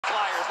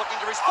looking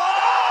to respond.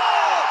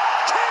 Oh!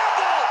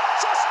 Campbell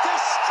just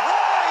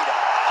destroyed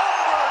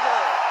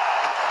Umberger.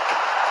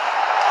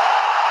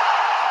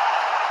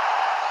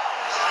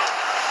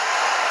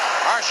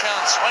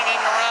 Marchand swinging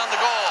around the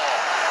goal.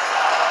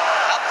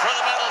 Up for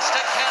the middle,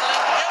 stick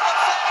handling. In the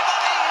frame,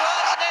 but he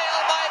was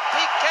nailed by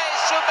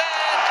pt1.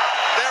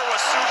 There was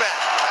Subban.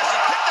 As he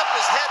picked up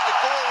his head to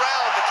go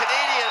around the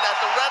Canadian at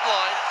the red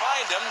line.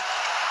 Find him.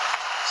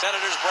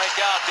 Senators break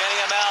out.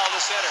 Danny Amal,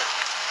 the center.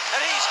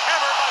 And he's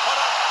hammered by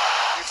Panarin.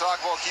 You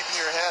talk about keeping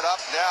your head up,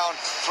 down,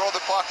 throw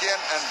the puck in,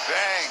 and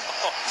bang.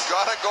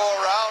 Gotta go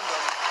around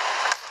him.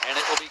 And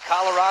it will be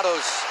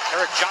Colorado's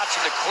Eric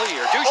Johnson to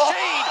clear.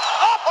 Duchesne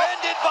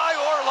upended by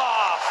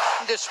Orlov.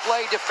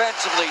 Display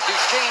defensively.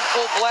 Duchesne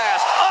full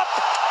blast. Up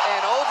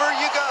and over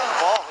you go.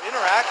 Ball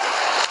interacting.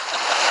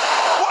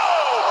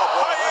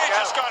 Whoa! Paille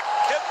just got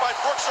hit by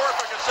Brooks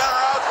Orpik at center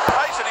out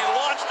ice, and he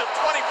launched it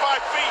 25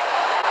 feet.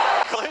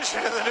 Collision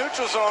in the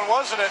neutral zone,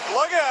 wasn't it?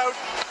 Look out!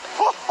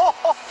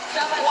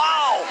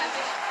 Wow!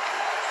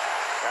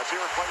 As he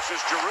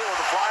replaces Giroux in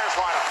the Flyers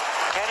lineup.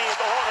 Kenny,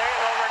 there you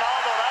go,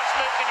 Ronaldo. That's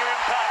making your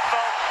impact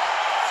felt.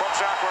 From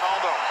Zach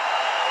Ronaldo.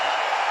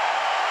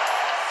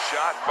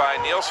 Shot by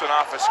Nielsen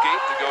off a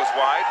skate that goes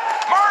wide.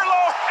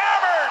 Marleau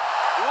hammered!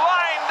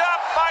 Lined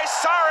up by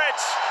Saric.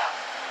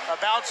 A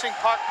bouncing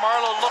puck.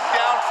 Marleau looked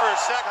down for a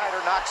second.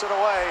 Snyder knocks it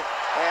away,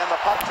 and the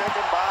puck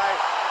taken by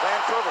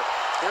Vancouver.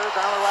 Here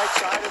down the right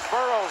side is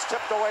Burrows,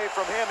 tipped away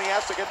from him. He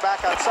has to get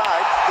back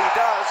outside. He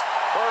does.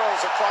 Burrows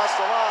across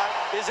the line.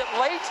 Is it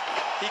late?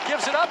 He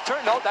gives it up.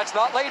 No, that's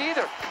not late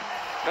either.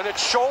 And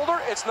it's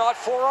shoulder, it's not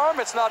forearm,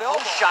 it's not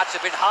elbow. Those shots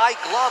have been high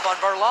glove on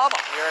Varlamov.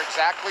 You're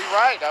exactly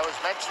right. I was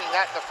mentioning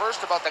that in the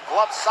first about the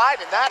glove side,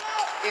 and that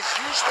is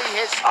usually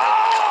his...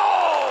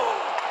 Oh!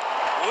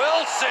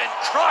 Wilson,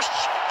 crush,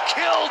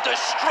 kill,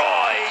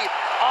 destroy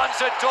on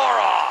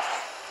Zadorov.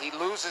 He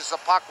loses the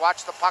puck.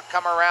 Watch the puck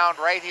come around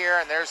right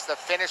here, and there's the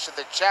finish of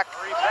the check.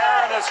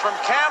 Barron is from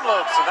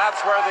Kamloops, and that's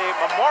where the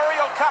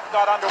Memorial Cup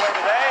got underway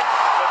today,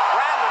 with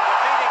Brandon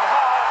defeating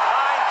Hull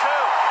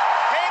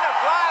 9-2. Pane of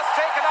glass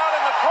taken out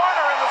in the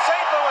corner, and the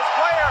St. Louis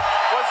player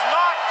was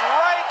knocked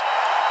right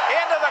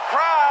into the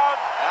crowd.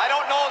 And I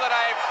don't know that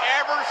I've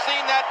ever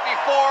seen that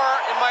before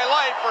in my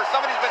life, where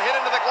somebody's been hit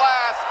into the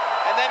glass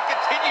and then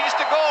continues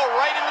to go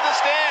right into the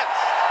stands.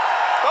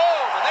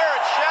 Boom, and there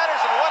it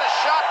shatters, and what a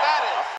shot that is.